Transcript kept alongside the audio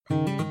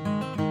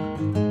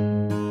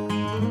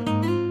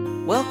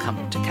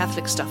Welcome to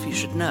Catholic Stuff You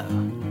Should Know,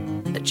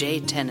 the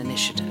J10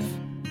 Initiative.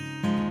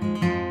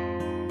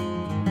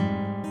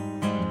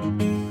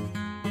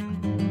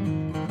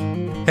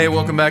 Hey,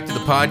 welcome back to the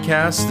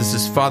podcast. This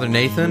is Father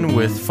Nathan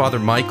with Father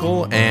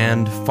Michael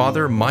and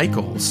Father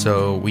Michael.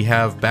 So we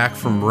have back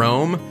from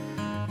Rome,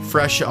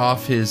 fresh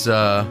off his...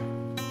 Yo,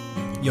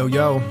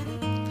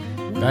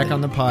 back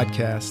on the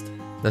podcast.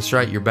 That's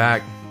right, you're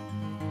back.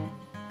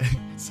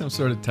 Some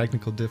sort of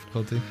technical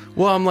difficulty.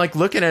 Well, I'm like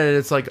looking at it,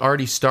 it's like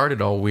already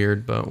started all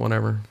weird, but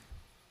whatever.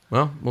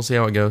 Well, we'll see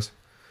how it goes.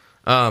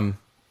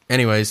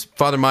 Anyways,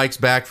 Father Mike's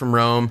back from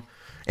Rome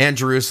and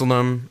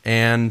Jerusalem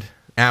and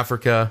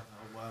Africa.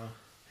 Oh, wow.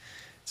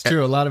 It's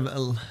true, a lot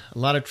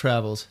of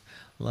travels,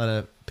 a lot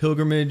of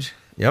pilgrimage.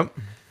 Yep.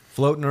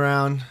 Floating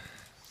around.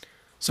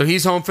 So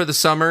he's home for the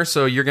summer,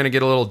 so you're going to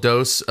get a little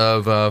dose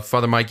of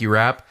Father Mikey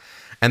rap.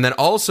 And then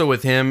also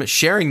with him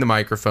sharing the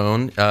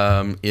microphone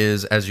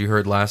is, as you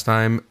heard last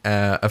time,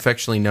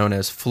 affectionately known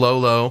as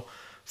Flolo,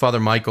 Father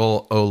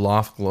Michael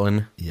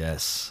O'Loughlin.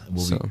 Yes,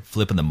 we'll be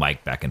flipping the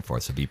mic back and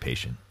forth, so be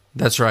patient.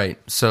 That's right.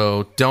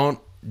 So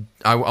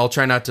I'll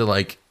try not to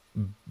like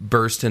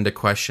burst into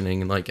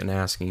questioning and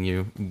asking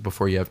you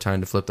before you have time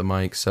to flip the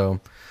mic.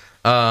 So,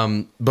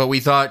 but we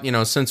thought,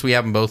 since we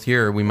have them both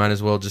here, we might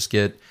as well just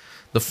get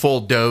the full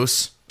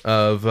dose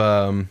of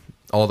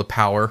all the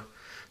power.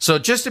 So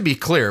just to be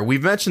clear,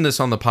 we've mentioned this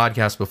on the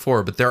podcast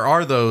before, but there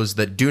are those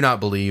that do not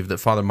believe that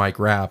Father Mike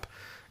Rapp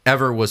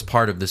ever was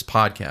part of this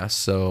podcast.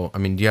 So,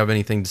 do you have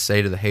anything to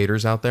say to the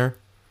haters out there?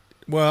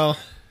 Well,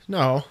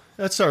 no,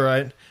 that's all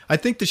right. I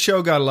think the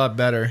show got a lot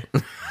better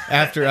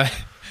after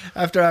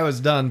I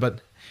was done,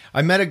 but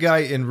I met a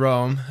guy in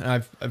Rome,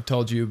 and I've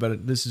told you,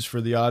 but this is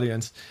for the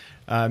audience.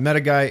 I met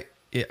a guy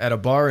at a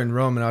bar in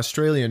Rome, an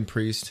Australian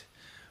priest,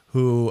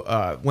 who,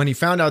 when he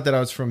found out that I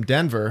was from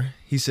Denver,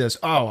 he says,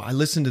 "Oh, I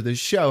listened to this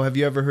show. Have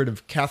you ever heard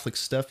of Catholic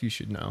Stuff You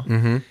Should Know?"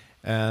 Mm-hmm.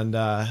 And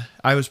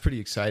I was pretty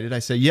excited. I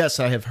said, "Yes,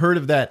 I have heard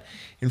of that.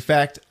 In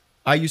fact,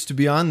 I used to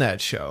be on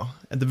that show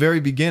at the very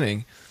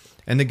beginning."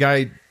 And the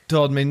guy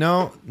told me,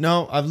 no,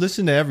 I've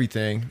listened to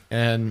everything,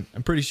 and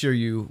I'm pretty sure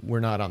you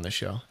were not on the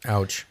show.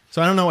 Ouch.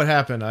 So I don't know what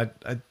happened. I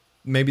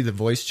maybe the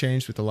voice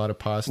changed with a lot of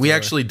pasta. We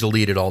actually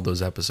deleted all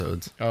those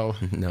episodes. Oh.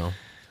 No.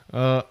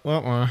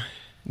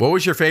 What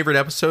was your favorite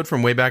episode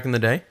from way back in the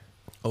day?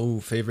 Oh,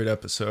 favorite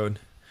episode.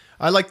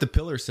 I like the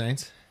Pillar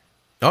Saints.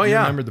 Oh,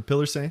 yeah. Remember the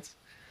Pillar Saints?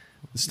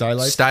 The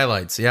Stylites?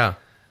 Stylites, yeah.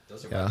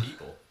 Those are my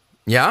people.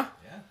 Yeah?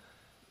 Yeah.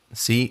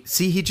 See,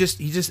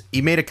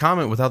 he made a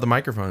comment without the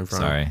microphone in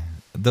front. Sorry.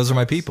 Those are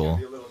my people.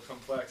 It's gonna be a little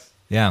complex.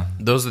 Yeah.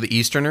 Those are the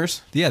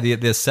Easterners? Yeah, the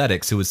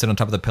ascetics who would sit on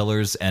top of the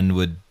pillars and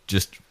would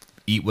just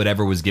eat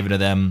whatever was given to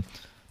them.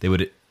 They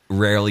would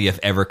rarely, if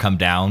ever, come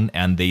down,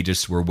 and they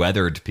just were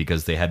weathered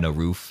because they had no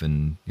roof,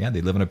 and yeah, they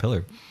live on a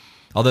pillar.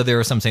 Although there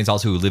are some saints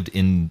also who lived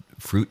in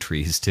fruit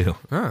trees too.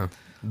 Oh,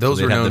 those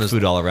so were known the as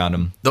food all around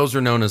them. Those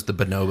were known as the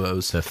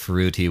bonobos, the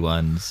fruity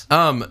ones.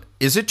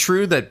 Is it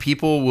true that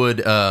people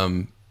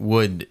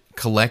would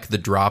collect the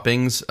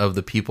droppings of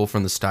the people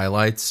from the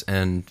Stylites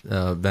and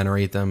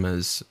venerate them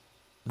as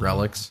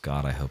relics? Oh,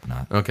 God, I hope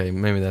not. Okay,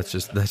 maybe that's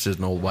just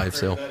an old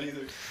wives' tale.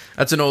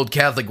 That's an old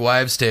Catholic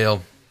wives'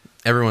 tale.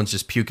 Everyone's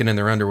just puking in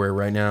their underwear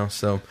right now.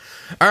 So,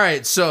 all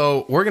right.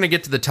 So we're gonna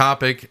get to the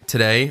topic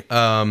today.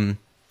 All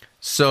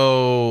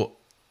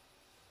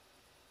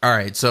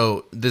right.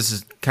 So this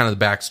is kind of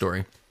the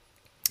backstory.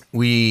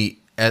 We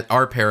at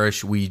our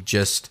parish we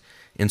just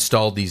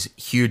installed these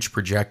huge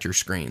projector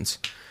screens,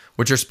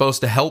 which are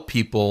supposed to help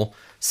people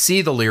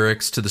see the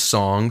lyrics to the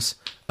songs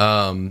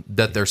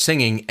that they're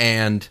singing,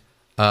 and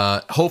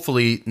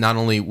hopefully not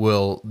only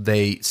will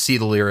they see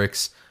the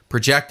lyrics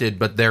projected,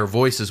 but their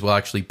voices will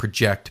actually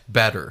project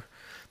better.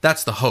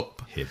 That's the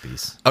hope.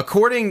 Hippies.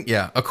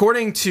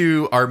 According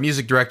to our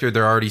music director,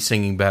 they're already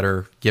singing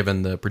better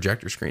given the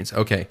projector screens.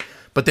 Okay.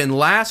 But then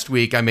last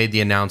week I made the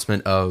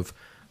announcement of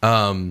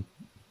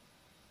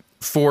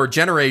for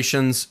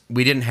generations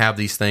we didn't have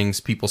these things.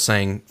 People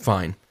sang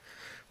fine.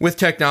 With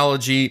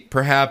technology,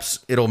 perhaps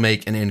it'll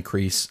make an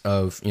increase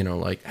of,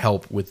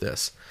 help with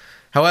this.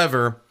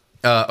 However,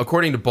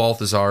 according to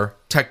Balthazar,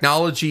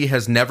 technology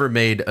has never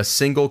made a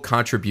single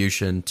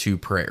contribution to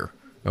prayer.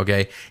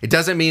 Okay? It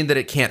doesn't mean that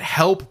it can't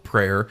help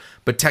prayer,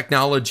 but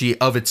technology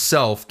of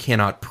itself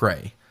cannot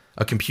pray.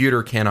 A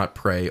computer cannot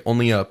pray.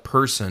 Only a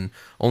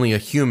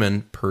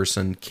human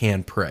person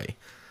can pray.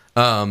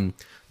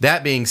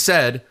 That being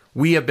said,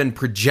 we have been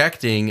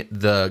projecting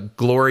the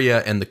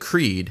Gloria and the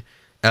Creed,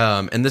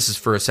 and this is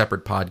for a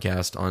separate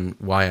podcast on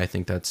why I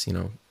think that's,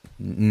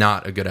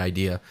 not a good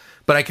idea.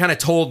 But I kind of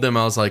told them,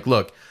 I was like,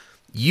 look,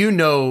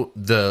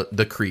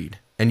 the Creed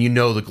and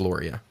the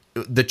Gloria.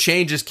 The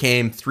changes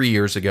came 3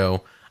 years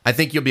ago. I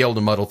think you'll be able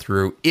to muddle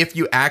through. If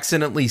you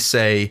accidentally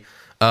say,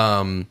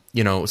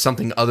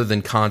 something other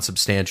than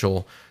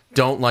consubstantial,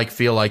 don't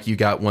feel like you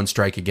got one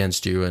strike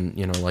against you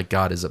and,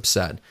 God is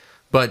upset.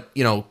 But,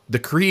 the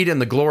Creed and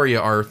the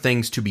Gloria are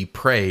things to be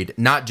prayed,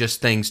 not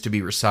just things to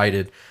be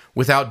recited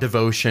without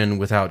devotion,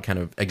 without kind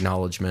of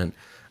acknowledgement.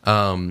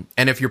 And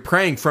if you're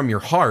praying from your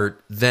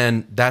heart,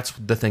 then that's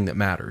the thing that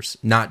matters,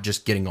 not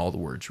just getting all the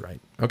words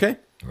right. Okay?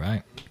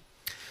 Right.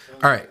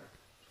 All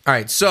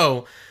right.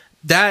 So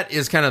that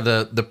is kind of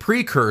the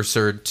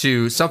precursor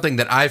to something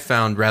that I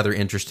found rather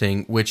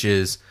interesting, which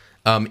is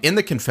in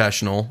the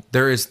confessional,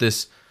 there is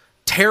this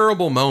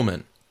terrible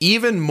moment,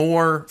 even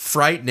more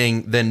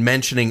frightening than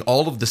mentioning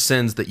all of the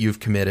sins that you've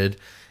committed,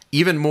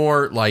 even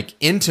more like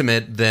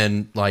intimate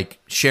than like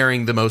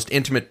sharing the most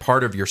intimate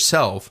part of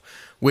yourself,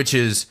 which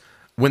is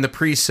when the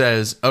priest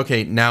says,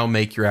 okay, now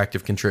make your act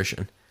of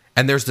contrition.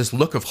 And there's this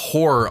look of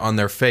horror on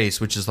their face,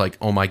 which is like,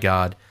 oh my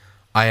God,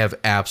 I have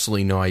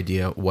absolutely no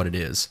idea what it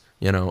is,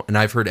 you know? And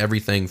I've heard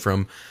everything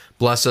from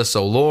bless us,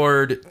 O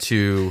Lord,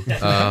 to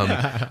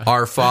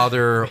our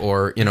Father,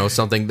 or, you know,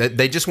 something that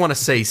they just want to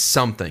say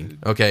something.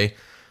 Okay.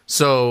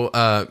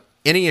 So,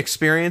 any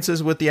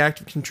experiences with the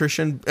act of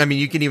contrition? I mean,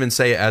 you can even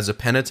say it as a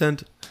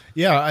penitent.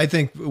 Yeah, I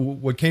think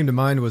what came to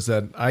mind was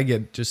that I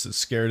get just as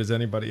scared as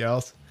anybody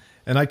else.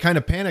 And I kind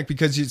of panic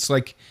because it's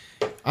like,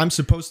 I'm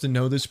supposed to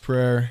know this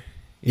prayer.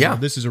 You know,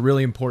 this is a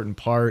really important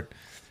part.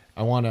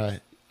 I want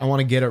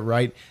to get it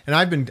right. And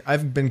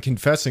I've been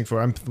confessing for,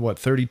 I'm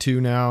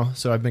 32 now.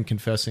 So I've been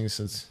confessing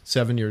since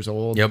 7 years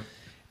old. Yep.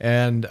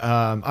 And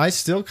I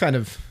still kind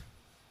of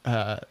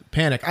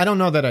panic. I don't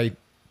know that I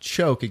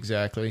choke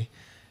exactly.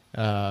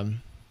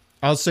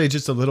 I'll say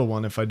just a little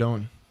one if I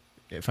don't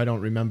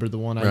remember the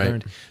one I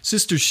learned.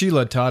 Sister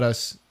Sheila taught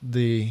us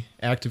the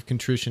act of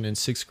contrition in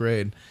 6th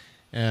grade,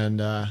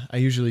 and I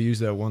usually use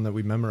that one that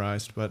we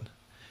memorized. But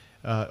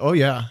oh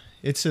yeah,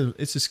 it's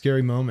a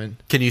scary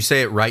moment. Can you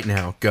say it right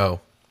now?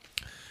 Go.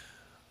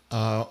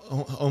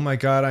 Oh my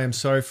God, I am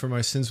sorry for my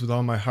sins with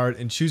all my heart.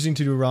 In choosing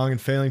to do wrong and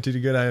failing to do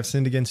good, I have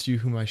sinned against you,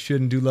 whom I should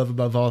and do love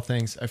above all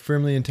things. I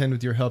firmly intend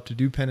with your help to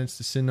do penance,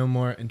 to sin no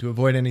more, and to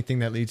avoid anything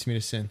that leads me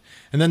to sin.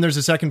 And then there's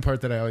a second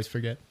part that I always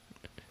forget.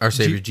 Our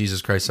Savior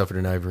Jesus Christ suffered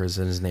and died for us,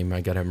 in his name, my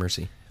God have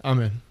mercy.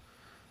 Amen.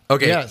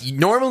 Okay, Yes.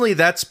 Normally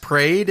that's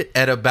prayed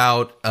at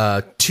about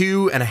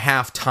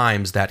 2.5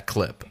 times that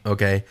clip,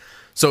 okay?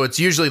 So it's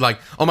usually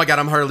like, oh my God,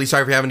 I'm heartily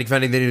sorry for having to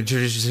offend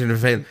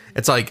anything.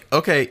 It's like,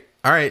 okay,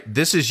 all right,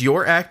 this is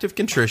your act of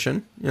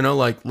contrition, you know,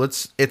 like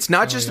it's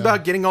not just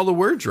about getting all the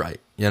words right,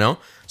 you know?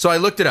 So I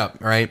looked it up,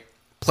 all right?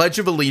 Pledge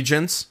of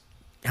Allegiance,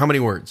 how many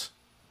words?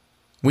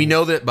 We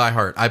know that by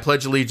heart. I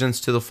pledge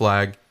allegiance to the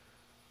flag.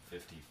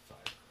 55.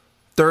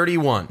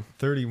 31.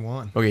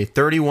 31. Okay,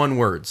 31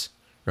 words,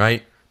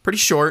 right? Pretty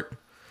short.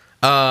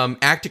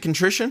 Act of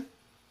contrition?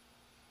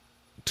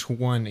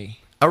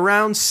 20.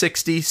 Around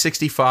 60,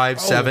 65,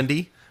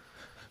 70.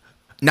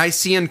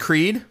 Nicene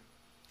Creed?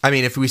 I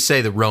mean, if we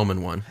say the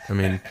Roman one, I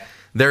mean,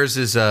 theirs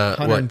is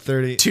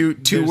 130.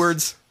 What? Two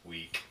words?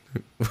 Weak.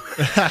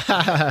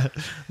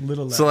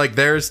 Little less. So like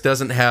theirs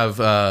doesn't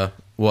have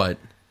what?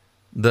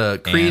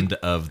 The creed And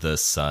of the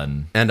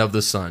Son and of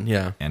the Son,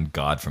 yeah. and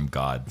God from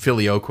God.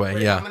 Filioque,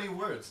 yeah. How many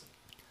words?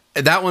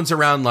 That one's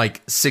around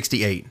like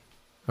 68.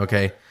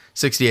 Okay?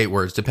 68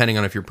 words, depending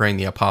on if you're praying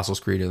the Apostles'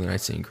 Creed or the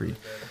Nicene Creed.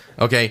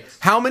 Okay,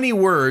 how many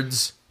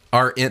words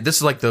are in, this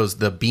is like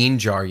the bean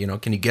jar, you know,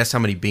 can you guess how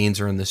many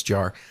beans are in this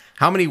jar?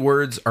 How many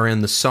words are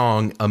in the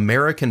song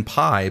American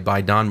Pie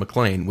by Don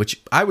McLean,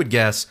 which I would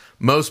guess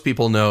most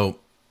people know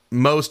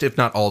most, if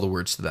not all, the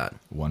words to that.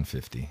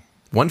 150.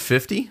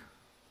 150?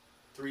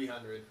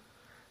 300.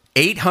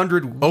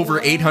 800, over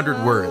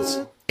 800 words.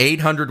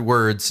 800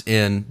 words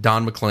in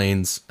Don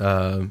McLean's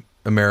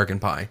American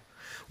Pie.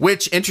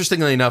 Which,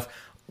 interestingly enough,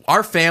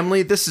 our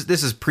family, this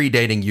is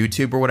predating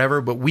YouTube or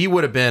whatever, but we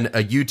would have been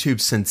a YouTube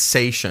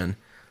sensation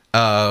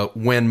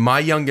when my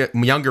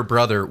younger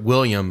brother,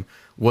 William,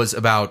 was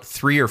about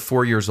 3 or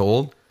 4 years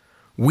old.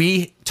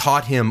 We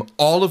taught him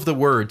all of the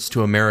words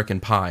to American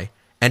Pie,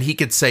 and he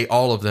could say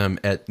all of them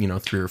at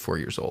 3 or 4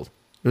 years old.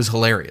 It was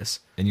hilarious.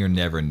 And you're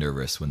never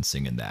nervous when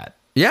singing that.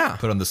 Yeah.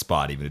 Put on the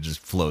spot, even. It just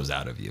flows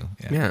out of you.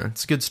 Yeah,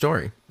 it's a good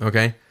story.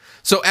 Okay.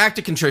 So act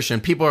of contrition.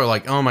 People are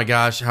like, oh my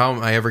gosh, how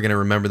am I ever going to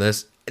remember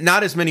this?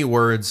 Not as many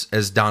words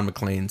as Don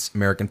McLean's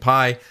American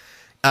Pie.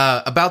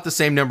 About the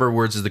same number of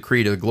words as the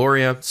Creed of the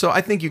Gloria. So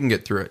I think you can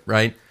get through it,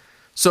 right?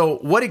 So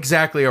what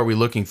exactly are we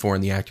looking for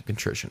in the act of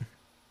contrition?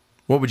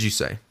 What would you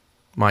say,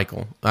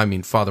 Michael? I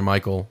mean, Father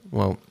Michael.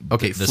 Well,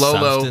 okay, The Flolo,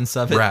 substance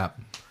of it?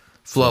 rap.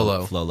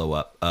 Flolo. Flolo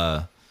up.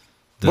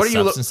 The What do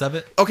you substance of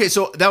it? Okay,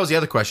 so that was the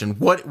other question.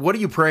 What do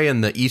you pray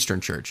in the Eastern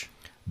Church?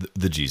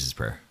 The Jesus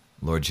prayer.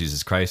 Lord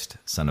Jesus Christ,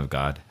 Son of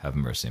God, have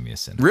mercy on me, a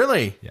sinner.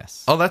 Really?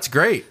 Yes. Oh, that's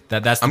great.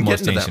 That's the I'm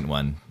most getting to ancient that.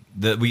 one.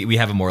 We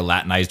have a more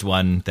Latinized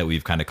one that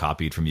we've kind of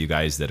copied from you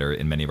guys that are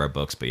in many of our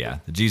books. But yeah,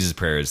 the Jesus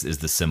prayer is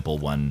the simple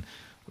one,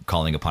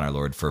 calling upon our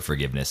Lord for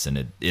forgiveness,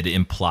 and it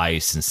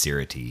implies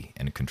sincerity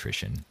and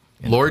contrition.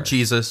 in the Lord prayer.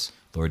 Jesus,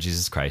 Lord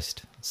Jesus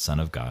Christ, Son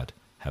of God,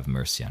 have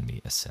mercy on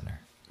me, a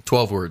sinner.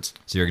 12 words.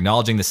 So you're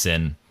acknowledging the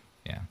sin.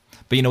 Yeah.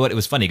 But you know what? It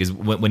was funny because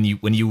when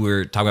you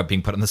were talking about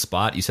being put on the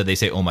spot, you said they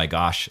say, oh my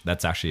gosh.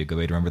 That's actually a good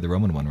way to remember the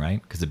Roman one,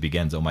 right? Because it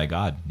begins, oh my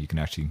God. You can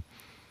actually,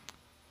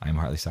 I am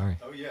heartily sorry.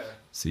 Oh, yeah.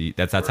 See,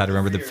 that's how to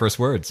remember the first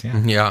words.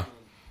 Yeah. Yeah.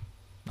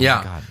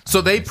 Yeah. God.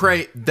 So they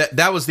pray.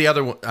 That was the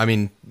other one. I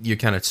mean, you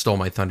kind of stole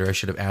my thunder. I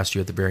should have asked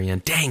you at the very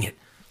end. Dang it.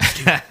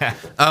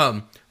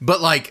 But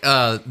like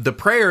the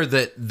prayer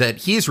that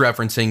he's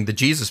referencing, the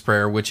Jesus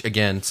prayer, which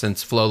again,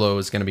 since Flolo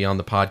is going to be on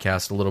the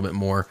podcast a little bit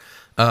more,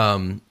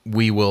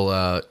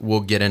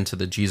 we'll get into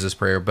the Jesus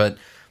prayer. But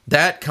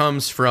that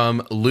comes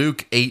from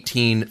Luke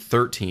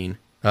 18:13,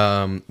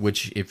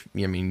 which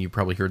you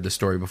probably heard the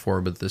story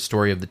before, but the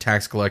story of the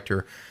tax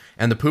collector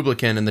and the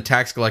publican, and the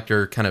tax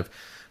collector kind of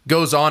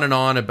goes on and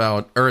on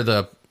about, or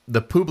the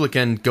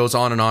publican goes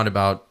on and on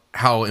about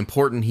how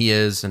important he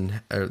is,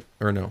 and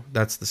or no,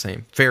 that's the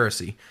same.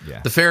 Pharisee.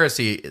 Yeah.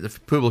 The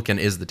publican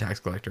is the tax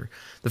collector.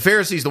 The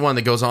Pharisee is the one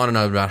that goes on and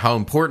on about how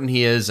important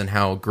he is and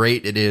how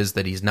great it is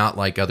that he's not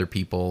like other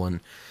people, and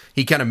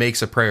he kind of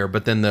makes a prayer.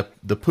 But then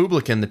the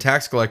publican, the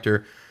tax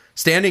collector,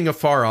 standing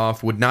afar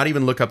off, would not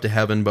even look up to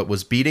heaven, but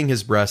was beating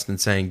his breast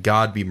and saying,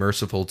 "God, be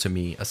merciful to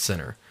me, a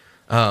sinner."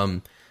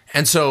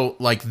 And so,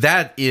 like,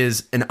 that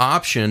is an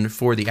option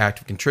for the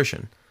act of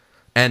contrition.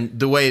 And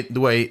the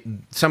way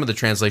some of the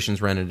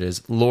translations render it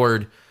is,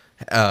 "Lord,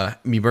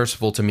 be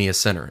merciful to me, a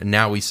sinner." And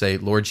now we say,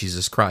 "Lord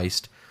Jesus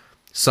Christ,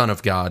 Son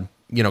of God,"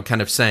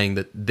 kind of saying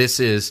that this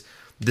is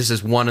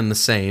one and the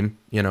same,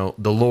 the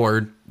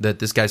Lord that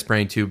this guy's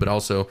praying to, but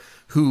also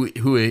who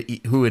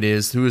it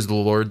is, who is the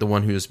Lord, the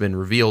one who has been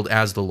revealed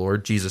as the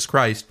Lord, Jesus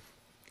Christ,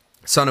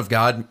 Son of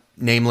God,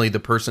 namely the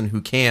person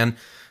who can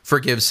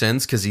forgive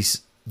sins because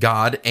he's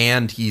God,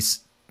 and he's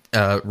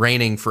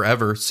reigning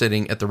forever,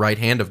 sitting at the right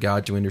hand of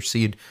God to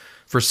intercede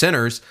for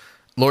sinners.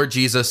 Lord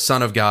Jesus,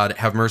 Son of God,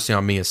 have mercy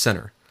on me, a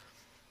sinner.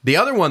 The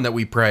other one that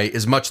we pray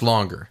is much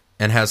longer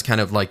and has kind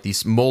of like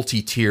these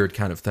multi-tiered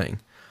kind of thing.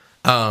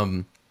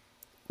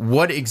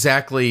 What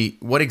exactly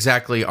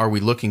are we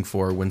looking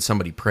for when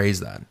somebody prays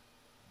that?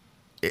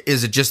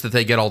 Is it just that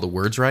they get all the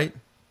words right?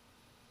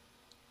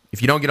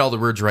 If you don't get all the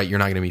words right, you're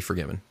not going to be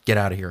forgiven. Get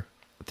out of here.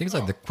 Things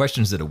like the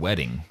questions at a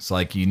wedding. So,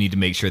 like, you need to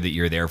make sure that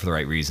you're there for the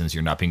right reasons.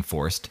 You're not being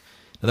forced.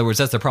 In other words,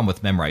 that's the problem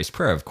with memorized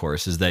prayer, of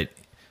course, is that,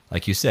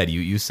 like you said,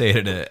 you say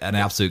it at an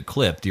absolute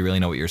clip. Do you really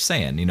know what you're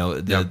saying?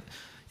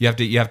 You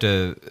have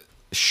to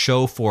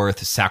show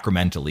forth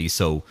sacramentally.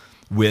 So,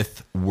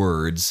 with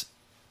words,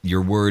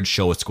 your words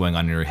show what's going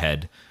on in your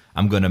head.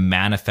 I'm going to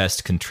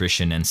manifest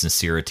contrition and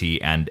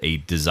sincerity and a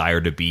desire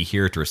to be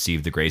here to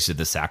receive the grace of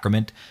the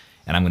sacrament,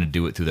 and I'm going to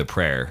do it through the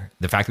prayer.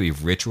 The fact that we've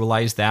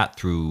ritualized that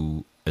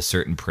through a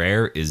certain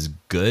prayer is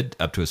good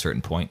up to a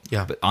certain point.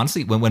 Yeah. But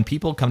honestly, when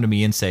people come to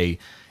me and say,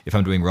 if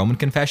I'm doing Roman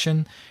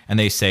confession, and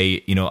they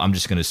say, I'm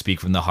just going to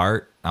speak from the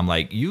heart, I'm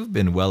like, you've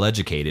been well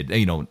educated.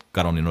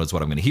 God only knows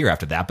what I'm going to hear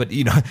after that, but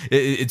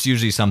it's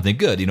usually something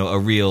good.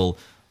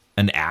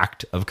 An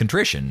act of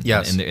contrition.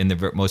 Yes. in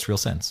the most real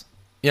sense.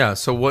 Yeah.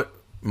 So what,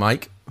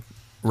 Mike?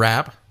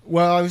 Rap?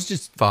 Well, I was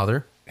just,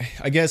 Father?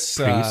 I guess,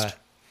 Priest?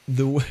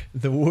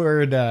 the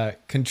word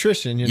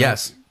contrition,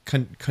 Yes.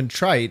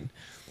 Contrite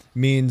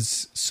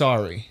means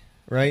sorry,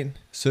 right?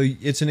 So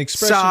it's an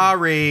expression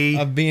Sorry.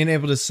 of being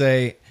able to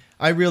say,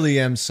 I really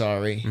am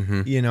sorry.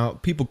 Mm-hmm.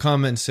 People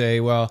come and say,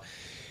 well,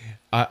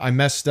 I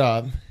messed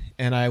up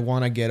and I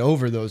want to get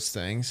over those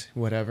things,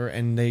 whatever.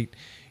 And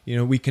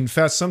we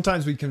confess.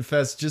 Sometimes we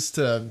confess just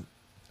to,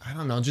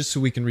 just so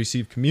we can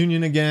receive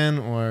communion again,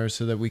 or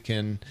so that we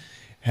can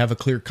have a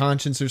clear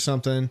conscience or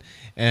something.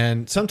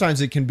 And sometimes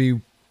it can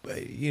be,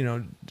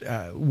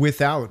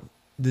 without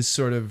this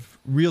sort of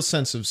real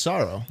sense of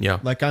sorrow. Yeah.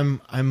 Like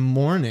I'm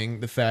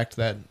mourning the fact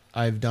that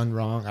I've done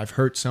wrong. I've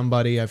hurt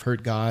somebody. I've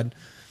hurt God.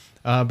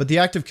 But the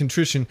act of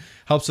contrition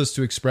helps us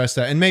to express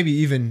that, and maybe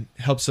even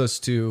helps us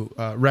to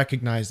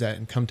recognize that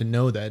and come to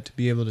know that, to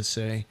be able to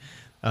say,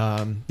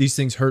 these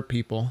things hurt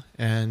people,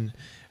 and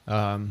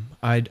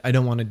I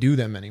don't want to do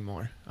them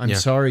anymore. I'm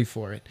sorry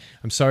for it.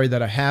 I'm sorry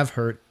that I have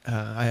hurt,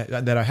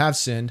 that I have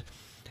sinned.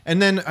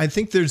 And then I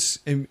think there's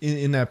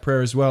in that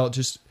prayer as well,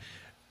 just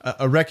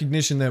a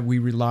recognition that we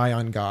rely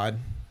on God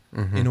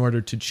in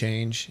order to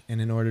change and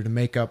in order to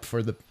make up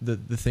for the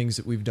things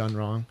that we've done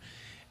wrong,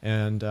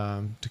 and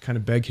to kind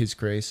of beg his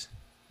grace.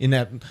 In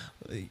that,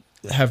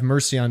 have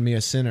mercy on me,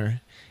 a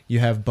sinner. You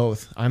have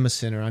both. I'm a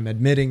sinner. I'm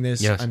admitting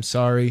this. Yes. I'm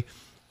sorry.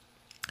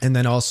 And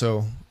then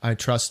also, I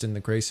trust in the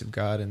grace of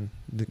God and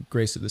the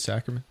grace of the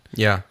sacrament.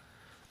 Yeah.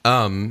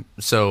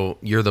 So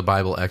you're the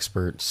Bible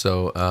expert.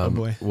 So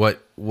boy.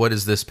 What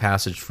is this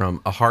passage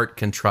from? A heart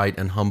contrite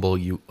and humble,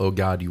 you, O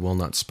God, you will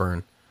not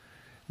spurn.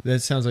 That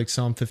sounds like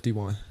Psalm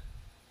 51.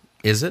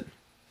 Is it?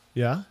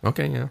 Yeah?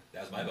 Okay, yeah.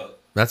 That's my vote.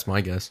 That's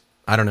my guess.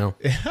 I don't know.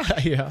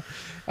 Yeah,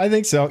 I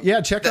think so. Yeah,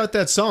 check out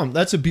that psalm.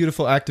 That's a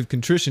beautiful act of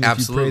contrition if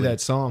Absolutely. you pray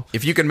that psalm.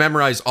 If you can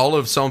memorize all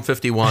of Psalm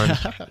 51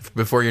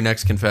 before your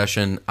next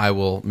confession, I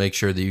will make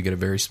sure that you get a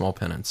very small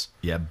penance.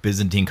 Yeah,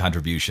 Byzantine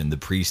contribution. The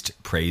priest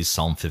prays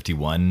Psalm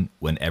 51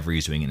 whenever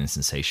he's doing an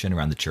incensation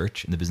around the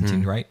church in the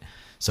Byzantine rite.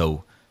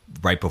 So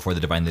right before the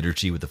Divine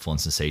Liturgy with the full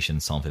incensation,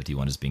 Psalm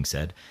 51 is being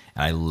said.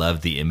 And I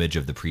love the image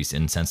of the priest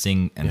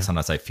incensing. And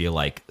sometimes I feel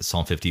like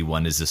Psalm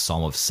 51 is this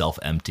psalm of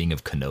self-emptying,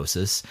 of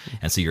kenosis.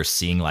 And so you're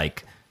seeing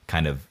like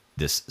kind of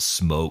this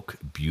smoke,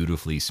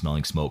 beautifully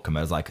smelling smoke come out.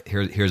 I was like,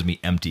 here's me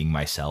emptying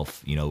myself,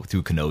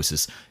 through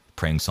kenosis,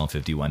 praying Psalm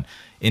 51.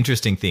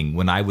 Interesting thing,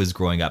 when I was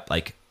growing up,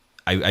 like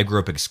I grew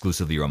up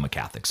exclusively Roman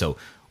Catholic. So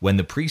when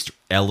the priest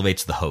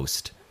elevates the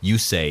host,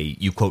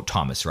 you quote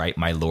Thomas, right?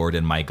 My Lord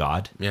and my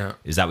God. Yeah.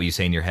 Is that what you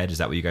say in your head? Is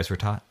that what you guys were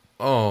taught?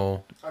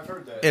 Oh, I've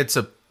heard that. it's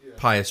a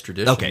pious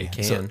tradition. Okay, You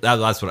can. so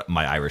that's what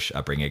my Irish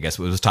upbringing, I guess,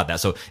 was taught that.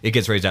 So it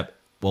gets raised up.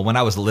 Well, when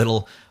I was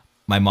little,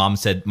 my mom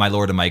said, my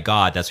Lord and my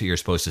God, that's what you're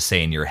supposed to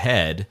say in your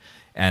head.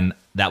 And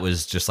that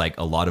was just like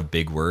a lot of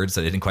big words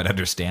that I didn't quite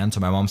understand. So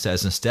my mom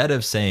says, instead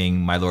of saying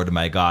my Lord and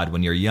my God,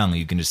 when you're young,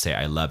 you can just say,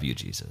 I love you,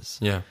 Jesus.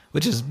 Yeah.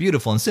 Which is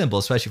beautiful and simple,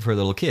 especially for a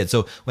little kid.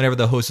 So whenever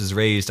the host is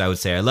raised, I would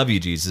say, I love you,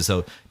 Jesus.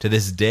 So to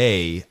this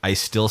day, I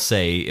still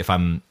say, if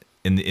I'm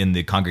in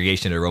the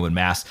congregation at a Roman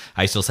Mass,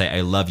 I still say,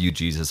 I love you,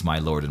 Jesus, my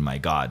Lord and my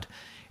God.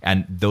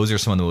 And those are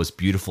some of the most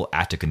beautiful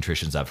act of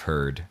contritions I've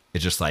heard.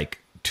 It's just like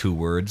 2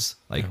 words,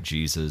 like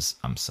Jesus,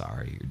 I'm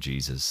sorry, or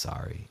Jesus,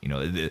 sorry.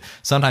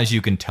 Sometimes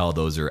you can tell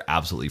those are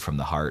absolutely from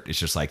the heart. It's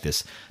just like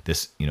this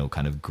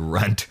kind of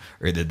grunt,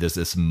 or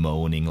this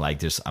moaning, like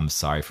this, I'm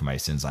sorry for my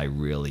sins. I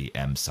really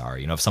am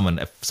sorry. If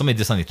somebody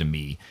did something to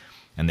me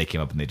and they came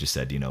up and they just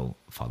said,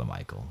 Father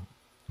Michael,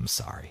 I'm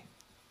sorry.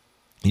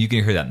 And you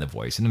can hear that in the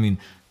voice. And I mean,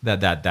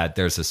 that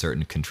there's a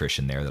certain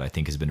contrition there that I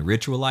think has been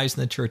ritualized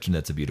in the church, and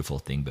that's a beautiful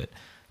thing. But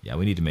yeah,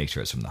 we need to make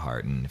sure it's from the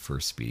heart. And if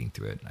we're speeding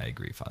through it, I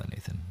agree, Father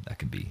Nathan. That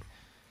can be.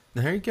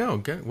 There you go.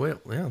 Good.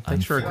 Well, yeah.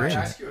 Thanks for Can I agreeing.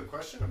 ask you a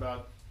question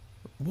about?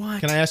 What?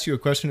 Can I ask you a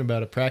question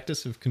about a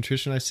practice of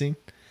contrition I've seen?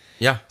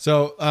 Yeah.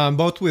 So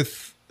both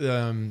with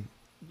the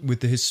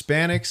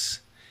Hispanics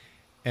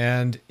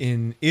and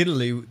in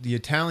Italy, the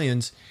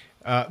Italians,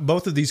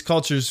 both of these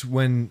cultures,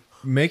 when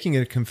making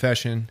a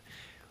confession,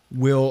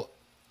 will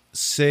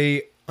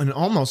say an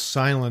almost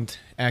silent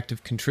act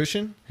of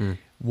contrition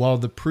while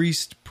the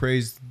priest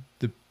prays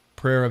the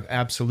prayer of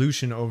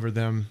absolution over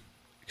them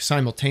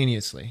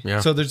simultaneously.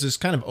 Yeah. So there's this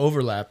kind of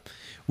overlap,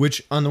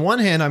 which on the one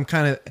hand, I'm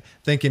kind of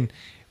thinking,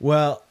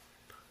 well,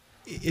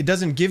 it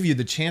doesn't give you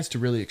the chance to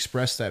really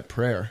express that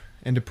prayer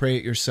and to pray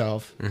it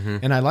yourself. Mm-hmm.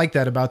 And I like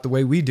that about the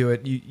way we do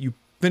it. You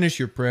finish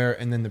your prayer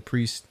and then the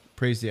priest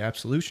prays the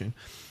absolution.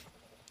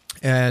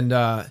 And,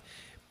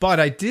 but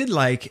I did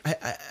like,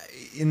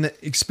 in the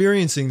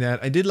experiencing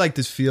that, I did like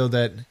this feel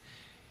that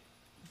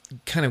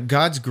kind of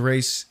God's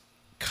grace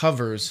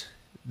covers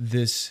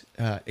this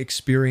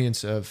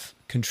experience of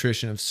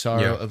contrition, of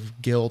sorrow, of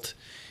guilt.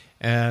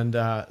 And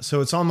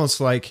so it's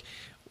almost like,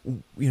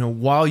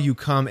 while you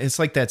come, it's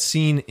like that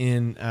scene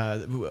in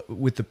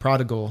with the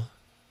prodigal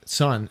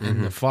son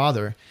and the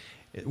father.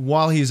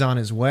 While he's on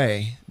his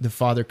way, the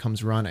father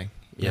comes running.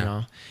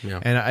 Yeah.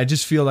 And I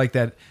just feel like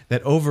that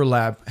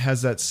overlap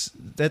has that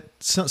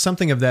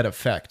something of that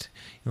effect.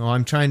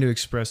 I'm trying to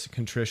express a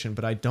contrition,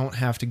 but I don't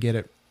have to get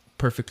it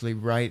perfectly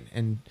right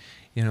and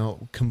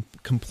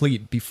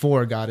complete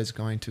before God is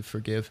going to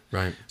forgive.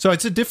 Right. So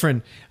it's it's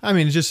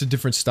just a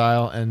different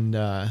style. And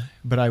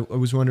but I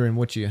was wondering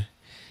what you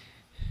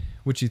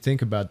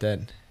think about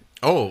that.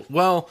 Oh,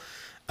 well,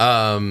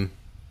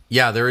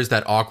 yeah, there is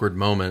that awkward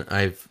moment.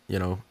 I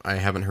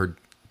haven't heard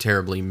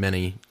terribly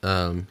many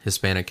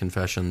Hispanic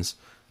confessions,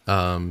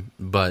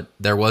 but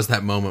there was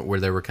that moment where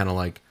they were kind of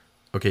like,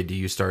 okay, do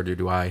you start or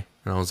do I?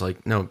 And I was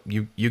like, no,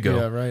 you go.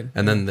 Yeah, right.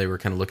 And then they were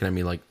kind of looking at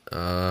me like,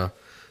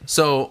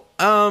 so,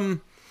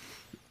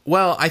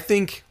 well, I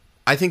think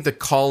the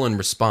call and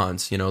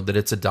response, that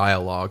it's a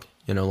dialogue,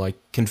 like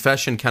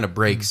confession kind of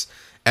breaks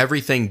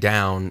everything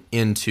down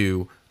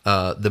into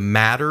the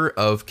matter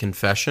of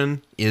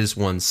confession is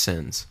one's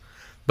sins.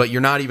 But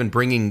you're not even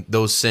bringing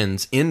those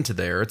sins into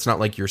there. It's not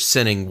like you're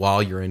sinning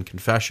while you're in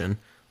confession.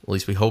 At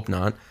least we hope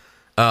not.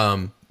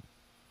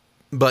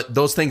 But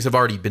those things have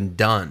already been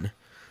done.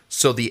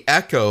 So the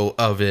echo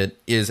of it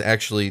is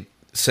actually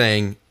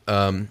saying,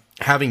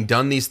 having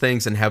done these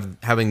things and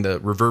having the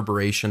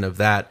reverberation of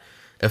that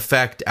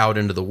effect out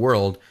into the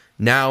world,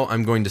 now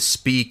I'm going to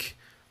speak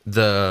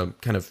the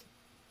kind of,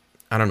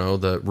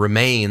 the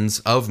remains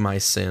of my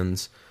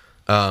sins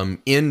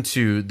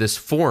into this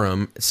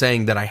forum,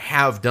 saying that I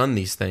have done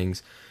these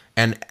things,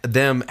 and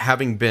them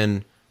having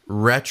been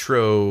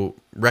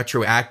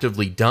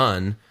retroactively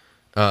done,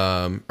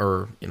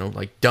 or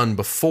done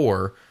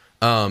before.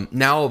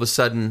 Now all of a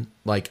sudden,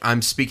 like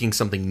I'm speaking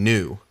something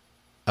new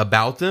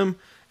about them,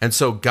 and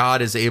so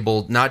God is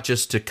able not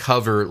just to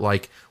cover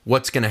like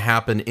what's going to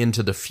happen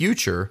into the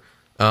future,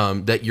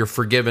 that you're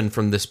forgiven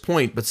from this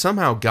point, but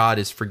somehow God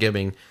is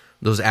forgiving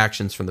those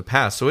actions from the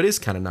past. So it is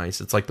kind of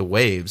nice. It's like the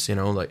waves,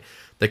 like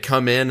they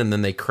come in and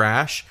then they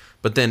crash,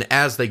 but then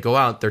as they go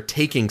out, they're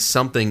taking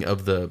something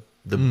of the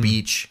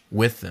beach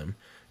with them,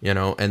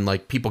 and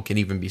like people can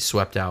even be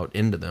swept out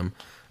into them.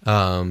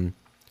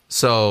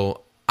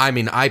 So,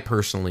 I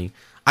personally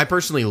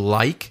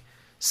like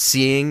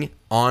seeing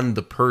on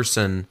the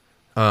person,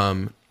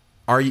 do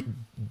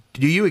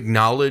you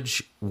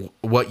acknowledge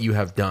what you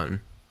have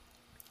done?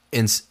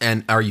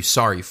 And are you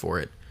sorry for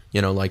it?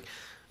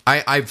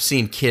 I've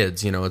seen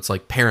kids, it's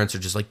like parents are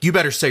just like, you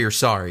better say you're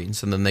sorry. And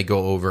so then they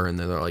go over and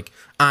they're like,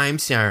 I'm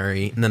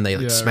sorry. And then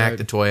they smack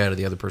the toy out of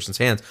the other person's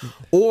hands.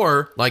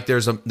 Or like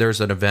there's an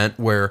event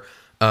where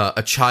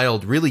a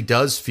child really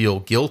does feel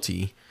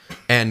guilty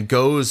and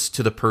goes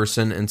to the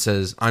person and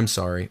says, I'm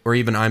sorry, or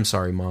even I'm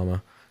sorry,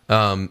 mama.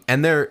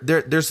 And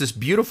there's this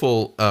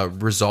beautiful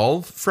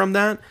resolve from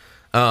that.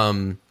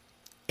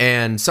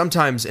 And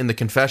sometimes in the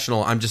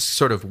confessional, I'm just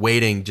sort of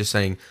waiting, just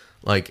saying,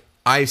 like,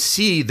 I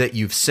see that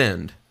you've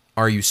sinned.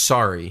 Are you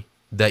sorry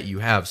that you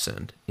have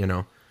sinned?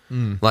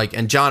 Like,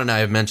 and John and I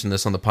have mentioned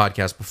this on the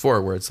podcast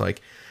before, where it's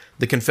like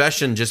the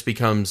confession just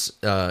becomes,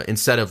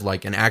 instead of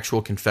like an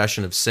actual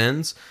confession of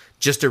sins,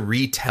 just a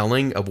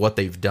retelling of what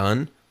they've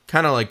done,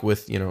 kind of like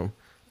with,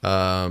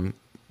 some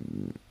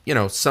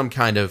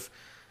kind of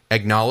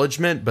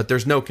acknowledgement, but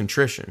there's no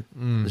contrition.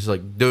 It's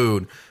like,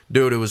 dude,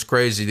 it was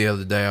crazy the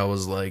other day. I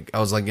was like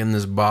in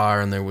this bar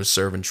and there was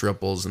serving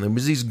triples and there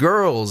was these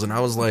girls and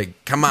I was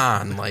like, come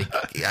on, like,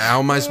 how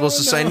am I supposed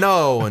to say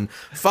no? And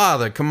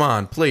Father, come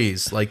on,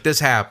 please, like, this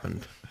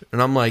happened.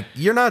 And I'm like,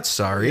 you're not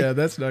sorry. Yeah,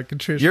 that's not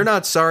contrition. You're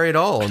not sorry at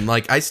all. And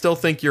like, I still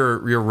think you're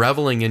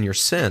reveling in your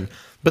sin.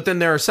 But then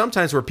there are some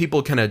times where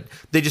people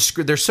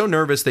they're so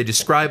nervous, they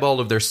describe all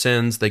of their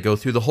sins, they go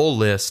through the whole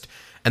list,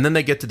 and then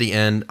they get to the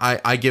end.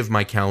 I give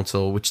my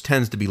counsel, which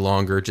tends to be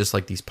longer, just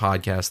like these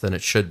podcasts, than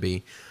it should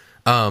be.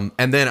 And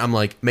then I'm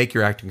like, make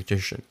your act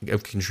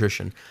of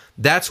contrition.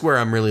 That's where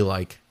I'm really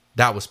like,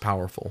 that was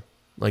powerful.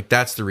 Like,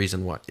 that's the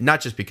reason why. Not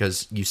just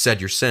because you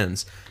said your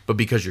sins, but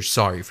because you're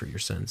sorry for your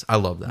sins. I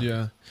love that.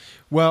 Yeah.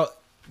 Well,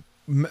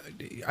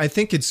 I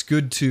think it's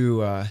good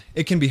to,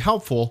 it can be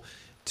helpful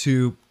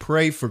to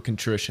pray for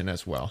contrition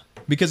as well.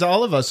 Because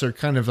all of us are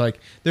kind of like,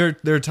 there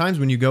are times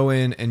when you go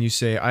in and you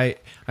say, I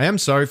am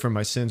sorry for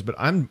my sins, but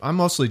I'm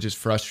mostly just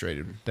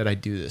frustrated that I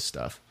do this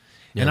stuff.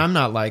 Yeah. And I'm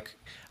not like,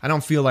 I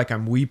don't feel like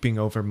I'm weeping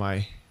over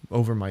my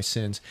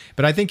sins.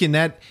 But I think in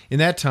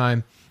that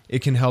time,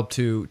 it can help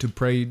to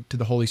pray to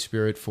the Holy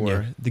Spirit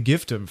for the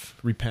gift of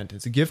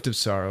repentance, a gift of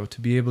sorrow,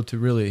 to be able to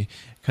really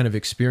kind of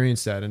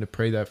experience that and to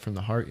pray that from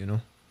the heart,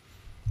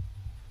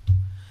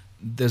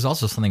 There's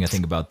also something I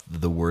think about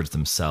the words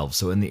themselves.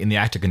 So in the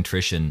act of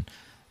contrition,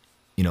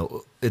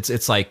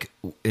 it's like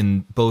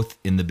in both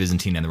in the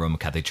Byzantine and the Roman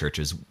Catholic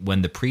churches,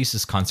 when the priest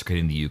is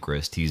consecrating the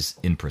Eucharist, he's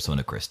in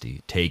persona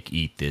Christi. Take,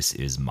 eat, this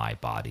is my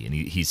body. And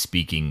he's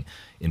speaking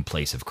in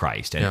place of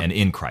Christ and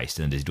in Christ,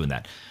 and he's doing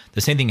that.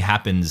 The same thing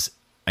happens.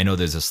 I know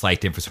there's a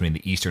slight difference between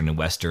the Eastern and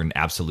Western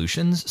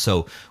absolutions.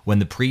 So when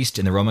the priest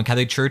in the Roman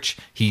Catholic Church,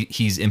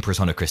 he's in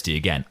persona Christi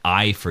again.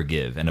 I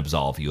forgive and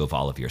absolve you of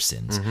all of your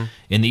sins. Mm-hmm.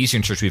 In the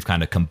Eastern Church, we've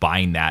kind of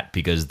combined that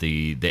because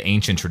the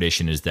ancient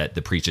tradition is that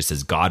the priest just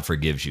says, God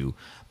forgives you.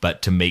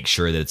 But to make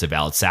sure that it's a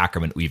valid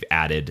sacrament, we've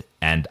added,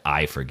 and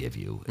I forgive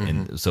you. Mm-hmm.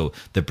 And so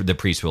the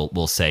priest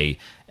will say,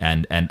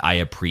 and I,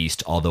 a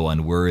priest, although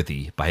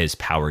unworthy, by his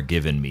power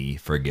given me,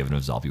 forgive and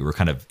absolve you. We're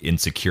kind of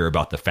insecure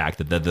about the fact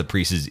that the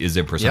priest is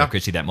in persona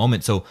Christi at that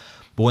moment. So,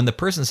 but when the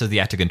person says the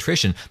act of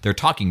contrition, they're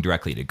talking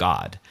directly to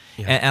God.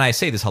 Yeah. And I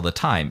say this all the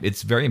time.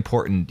 It's very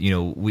important.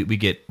 We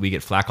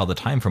get flack all the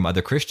time from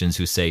other Christians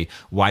who say,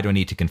 why do I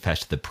need to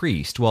confess to the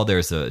priest? Well,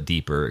 there's a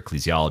deeper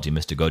ecclesiology,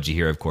 mystagogy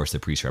here. Of course, the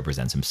priest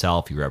represents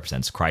himself. He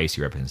represents Christ.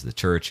 He represents the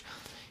church.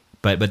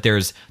 But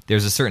there's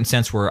a certain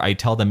sense where I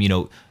tell them,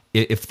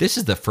 if this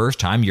is the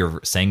first time you're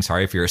saying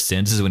sorry for your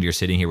sins, this is when you're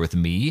sitting here with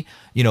me,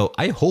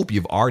 I hope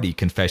you've already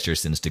confessed your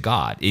sins to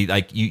God.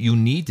 You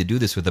need to do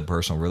this with a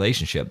personal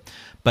relationship.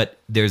 But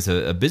there's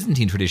a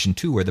Byzantine tradition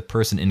too, where the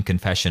person in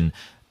confession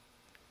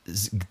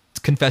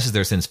confesses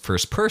their sins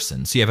first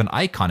person. So you have an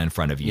icon in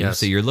front of you. Yes.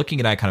 So you're looking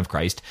at icon of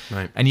Christ,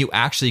 right, and you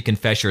actually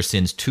confess your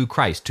sins to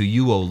Christ, to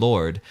you, O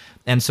Lord.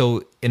 And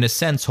so in a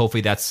sense,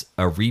 hopefully that's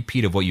a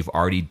repeat of what you've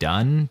already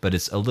done, but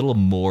it's a little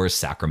more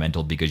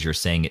sacramental because you're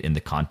saying it in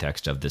the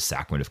context of the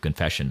sacrament of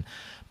confession.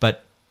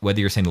 But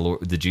whether you're saying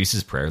the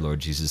Jesus prayer, Lord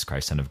Jesus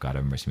Christ, Son of God,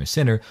 have mercy on me, a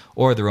sinner,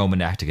 or the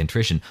Roman act of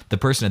contrition, the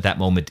person at that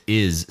moment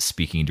is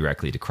speaking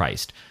directly to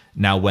Christ.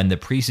 Now, when the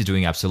priest is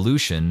doing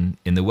absolution,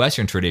 in the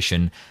Western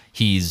tradition,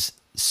 he's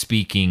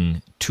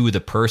speaking to the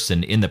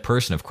person in the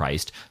person of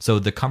Christ. So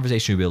the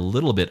conversation would be a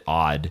little bit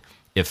odd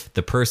if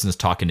the person is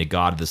talking to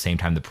God at the same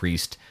time the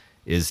priest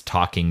is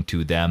talking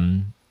to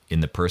them in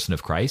the person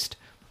of Christ.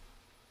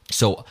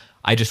 So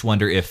I just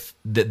wonder if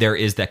there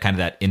is that kind of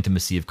that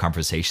intimacy of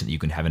conversation that you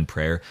can have in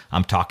prayer.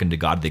 I'm talking to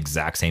God at the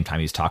exact same time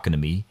he's talking to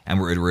me,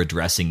 and we're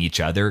addressing each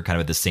other kind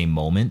of at the same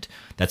moment.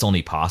 That's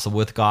only possible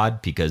with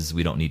God because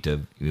we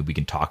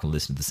can talk and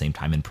listen at the same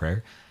time in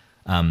prayer.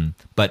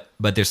 But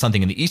there's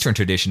something in the Eastern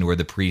tradition where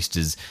the priest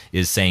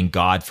is saying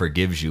God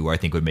forgives you, or I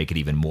think would make it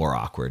even more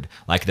awkward.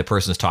 Like the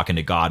person is talking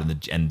to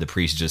God and the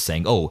priest is just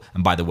saying, oh,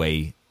 and by the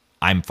way,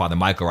 I'm Father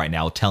Michael right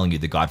now telling you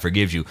that God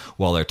forgives you,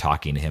 while they're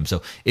talking to him.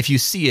 So if you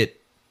see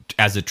it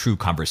as a true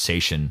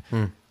conversation,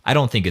 I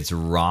don't think it's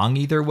wrong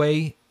either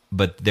way,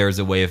 but there's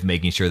a way of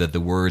making sure that the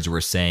words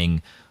we're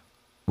saying,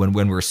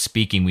 when we're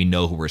speaking, we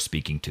know who we're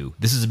speaking to.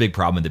 This is a big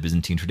problem in the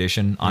Byzantine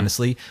tradition,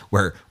 honestly,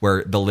 where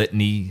the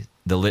litany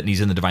the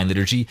litanies in the Divine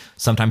Liturgy,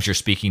 sometimes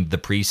the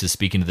priest is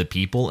speaking to the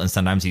people, and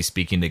sometimes he's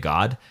speaking to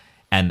God.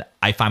 And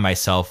I find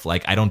myself,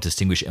 like, I don't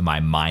distinguish in my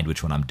mind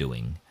which one I'm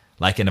doing.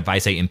 Like, and if I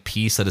say, in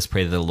peace, let us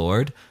pray to the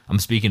Lord, I'm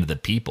speaking to the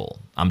people.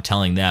 I'm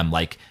telling them,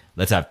 like,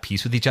 let's have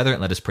peace with each other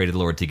and let us pray to the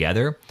Lord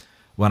together.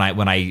 When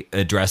I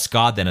address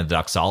God, then in the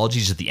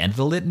doxologies at the end of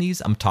the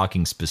litanies, I'm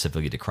talking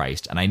specifically to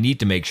Christ. And I need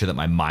to make sure that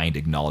my mind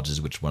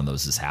acknowledges which one of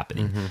those is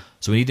happening.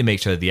 So we need to make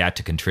sure that the act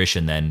of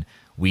contrition, then,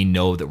 we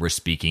know that we're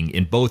speaking,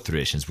 in both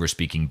traditions, we're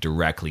speaking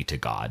directly to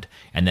God.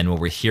 And then when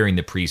we're hearing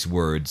the priest's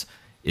words,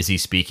 is he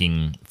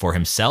speaking for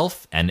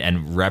himself and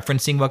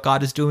referencing what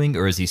God is doing,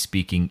 or is he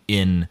speaking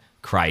in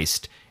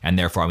Christ? And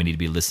therefore, we need to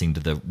be listening to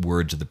the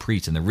words of the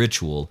priest and the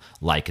ritual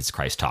like it's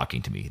Christ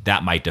talking to me.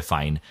 That might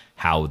define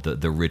how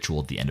the ritual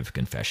at the end of a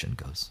confession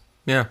goes.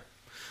 Yeah.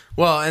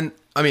 Well, and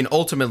I mean,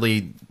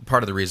 ultimately,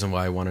 part of the reason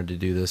why I wanted to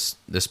do this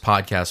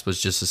podcast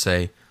was just to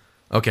say,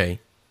 okay,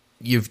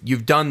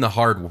 you've done the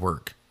hard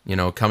work,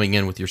 coming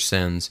in with your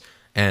sins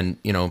and,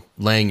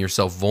 laying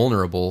yourself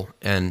vulnerable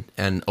and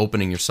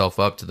opening yourself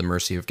up to the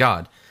mercy of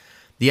God.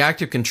 The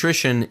act of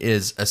contrition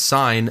is a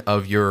sign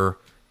of your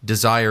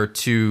desire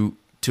to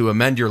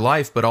amend your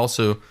life, but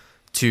also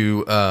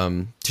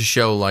to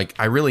show, like,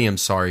 I really am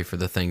sorry for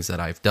the things that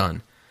I've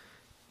done.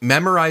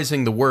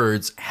 Memorizing the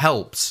words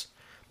helps,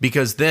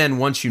 because then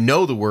once you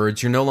know the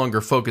words, you're no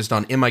longer focused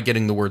on, am I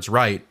getting the words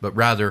right? But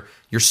rather,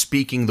 you're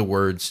speaking the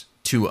words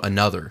to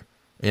another.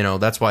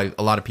 That's why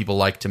a lot of people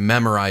like to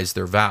memorize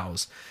their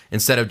vows.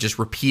 Instead of just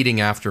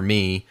repeating after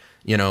me,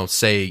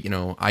 say,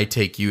 I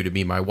take you to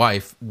be my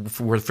wife.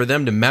 For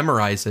them to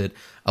memorize it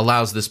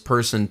allows this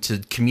person to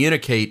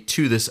communicate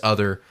to this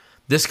other,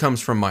 this comes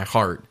from my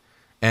heart.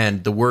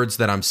 And the words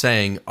that I'm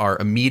saying are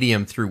a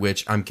medium through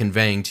which I'm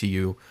conveying to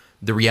you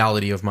the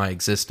reality of my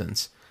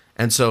existence.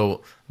 And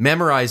so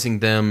memorizing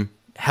them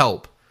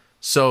help.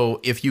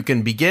 So if you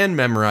can begin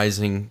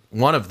memorizing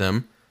one of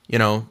them,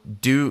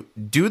 do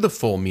the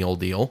full meal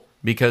deal,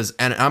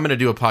 and I'm going to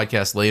do a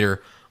podcast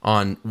later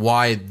on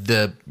why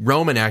the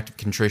Roman act of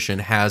contrition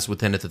has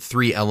within it the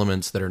three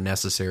elements that are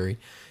necessary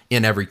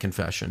in every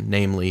confession,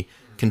 namely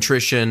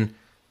contrition,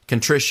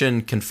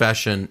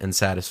 confession, and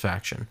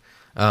satisfaction.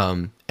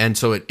 And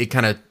so it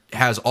kind of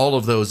has all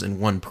of those in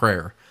one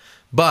prayer.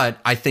 But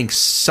I think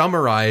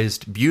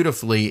summarized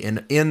beautifully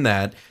in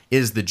that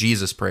is the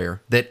Jesus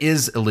prayer that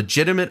is a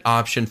legitimate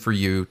option for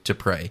you to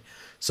pray.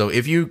 So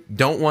if you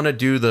don't want to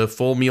do the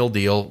full meal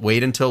deal,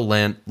 wait until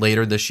Lent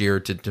later this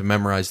year to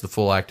memorize the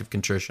full act of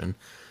contrition.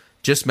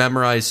 Just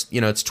memorize,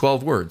 it's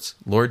 12 words.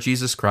 Lord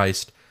Jesus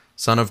Christ,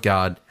 Son of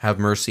God, have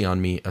mercy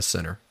on me, a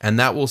sinner. And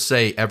that will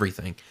say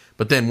everything.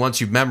 But then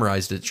once you've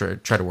memorized it,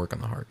 try to work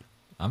on the heart.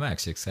 I'm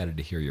actually excited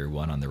to hear your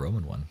one on the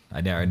Roman one.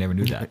 I never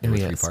knew that. There were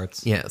 3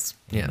 parts. Yes.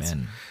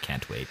 Amen.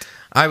 Can't wait.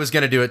 I was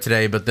going to do it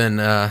today, but then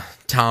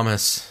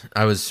Thomas,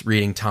 I was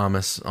reading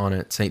Thomas on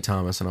it, St.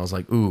 Thomas, and I was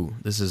like, ooh,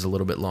 this is a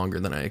little bit longer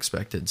than I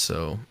expected,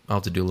 so I'll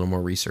have to do a little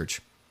more research.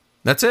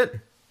 That's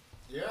it.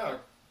 Yeah.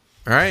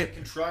 All right. Be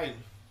contrite.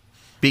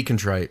 Be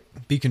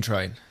contrite. Be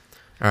contrite.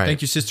 All right.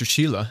 Thank you, Sister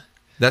Sheila.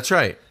 That's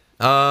right.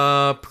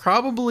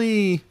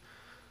 Probably...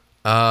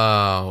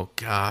 Oh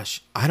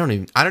gosh, I don't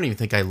even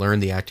think I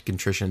learned the act of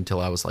contrition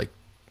until I was like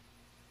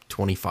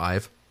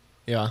 25.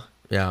 Yeah.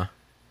 Yeah.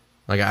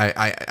 Like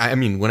I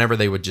mean, whenever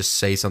they would just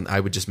say something, I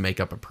would just make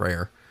up a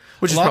prayer,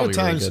 which a is lot probably of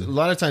times. really good. A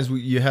lot of times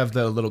you have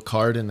the little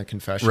card in the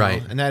confessional,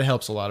 Right. and that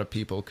helps a lot of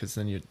people because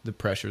then the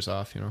pressure's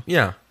off.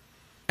 Yeah.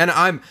 And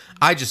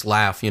I just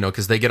laugh,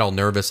 because they get all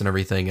nervous and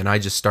everything, and I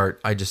just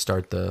start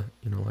the,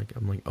 like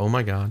I'm like, oh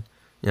my God,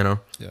 Yeah.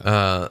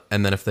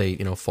 And then if they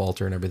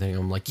falter and everything,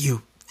 I'm like,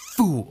 you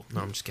fool.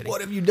 No, I'm just kidding.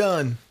 What have you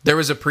done? There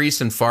was a priest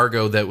in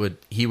Fargo that would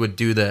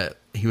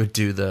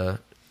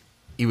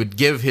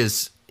give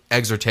his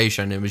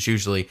exhortation. It was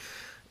usually,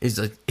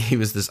 he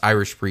was this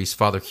Irish priest,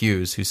 Father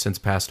Hughes, who's since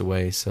passed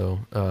away. So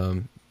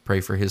pray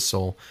for his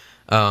soul.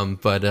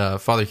 But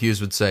Father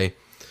Hughes would say,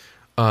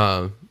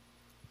 "That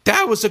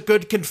was a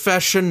good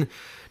confession.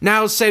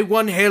 Now say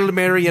one Hail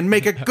Mary and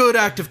make a good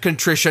act of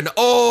contrition.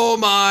 Oh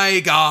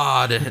my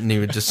God!" And he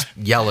would just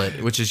yell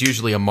it, which is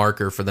usually a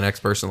marker for the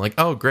next person. Like,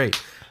 oh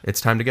great,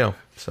 it's time to go.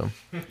 So,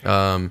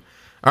 all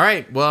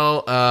right.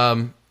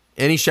 Well,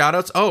 any shout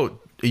outs? Do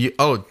you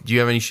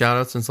have any shout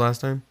outs since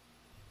last time?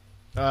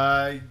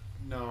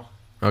 No.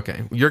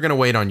 Okay. You're going to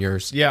wait on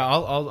yours. Yeah,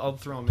 I'll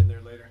throw them in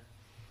there later.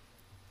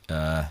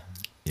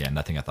 Yeah,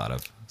 nothing I thought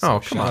of. Oh,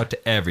 come shout on. out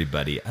to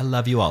everybody. I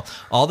love you all.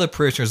 All the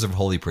parishioners of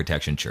Holy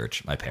Protection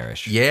Church, my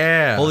parish.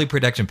 Yeah. Holy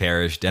Protection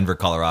Parish, Denver,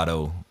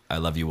 Colorado. I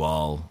love you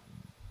all.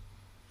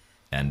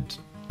 And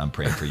I'm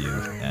praying for you.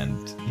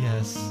 And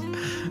yes.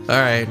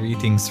 All right.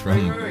 Greetings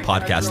from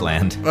podcast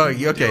land. Oh,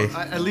 okay.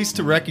 At least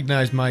to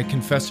recognize my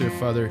confessor,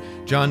 Father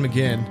John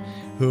McGinn,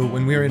 who,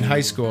 when we were in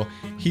high school,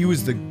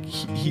 he's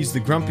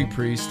the grumpy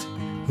priest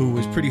who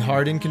was pretty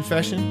hard in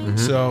confession. Mm-hmm.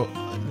 So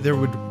there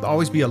would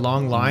always be a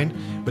long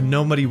line, but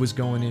nobody was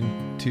going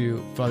in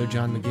to Father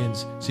John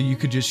McGinn's. So you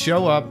could just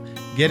show up,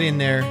 get in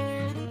there,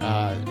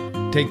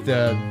 take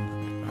the,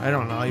 I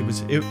don't know, he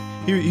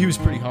was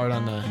pretty hard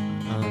on the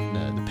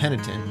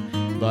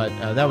penitent, but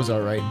that was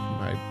all right.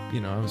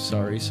 I was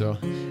sorry, so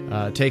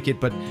take it.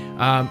 But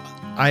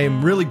I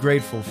am really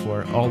grateful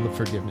for all the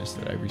forgiveness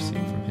that I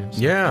received from him.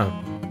 So Yeah,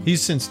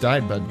 he's since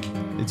died, but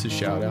it's a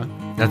shout out.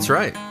 that's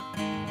right.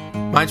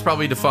 Mine's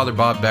probably to Father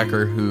Bob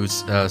Becker,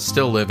 who's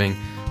still living,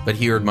 but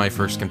he heard my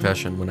first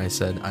confession when I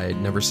said I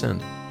had never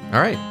sinned. All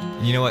right.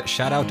 You know what?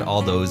 Shout out to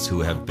all those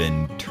who have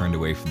been turned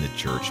away from the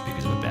church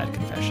because of a bad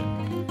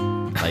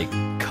confession. Like,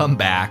 come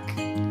back.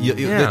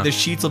 Yeah. The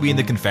sheets will be in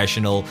the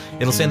confessional.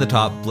 It'll say on the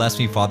top, "Bless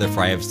me, Father, for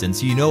I have sinned."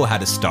 So you know how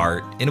to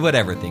start in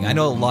whatever thing. I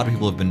know a lot of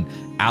people have been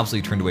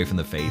absolutely turned away from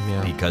the faith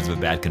because of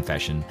a bad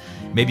confession.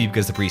 Maybe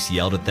because the priest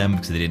yelled at them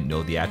because they didn't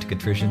know the act of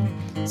contrition.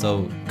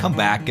 So come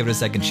back, give it a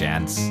second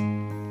chance.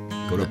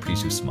 Go to a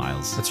priest who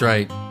smiles. That's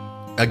right.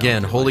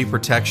 Again, holy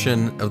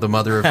protection of the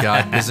Mother of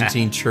God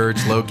Byzantine Church,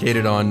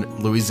 located on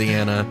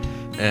Louisiana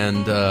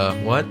and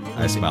what?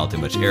 I smile too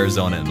much.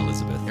 Arizona and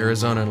Elizabeth.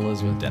 Arizona and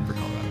Elizabeth. Denver,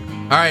 Colorado.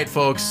 All right,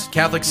 folks.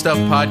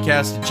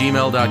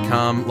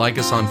 CatholicStuffPodcast@gmail.com. Like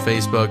us on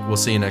Facebook. We'll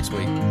see you next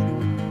week.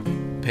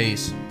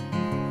 Peace.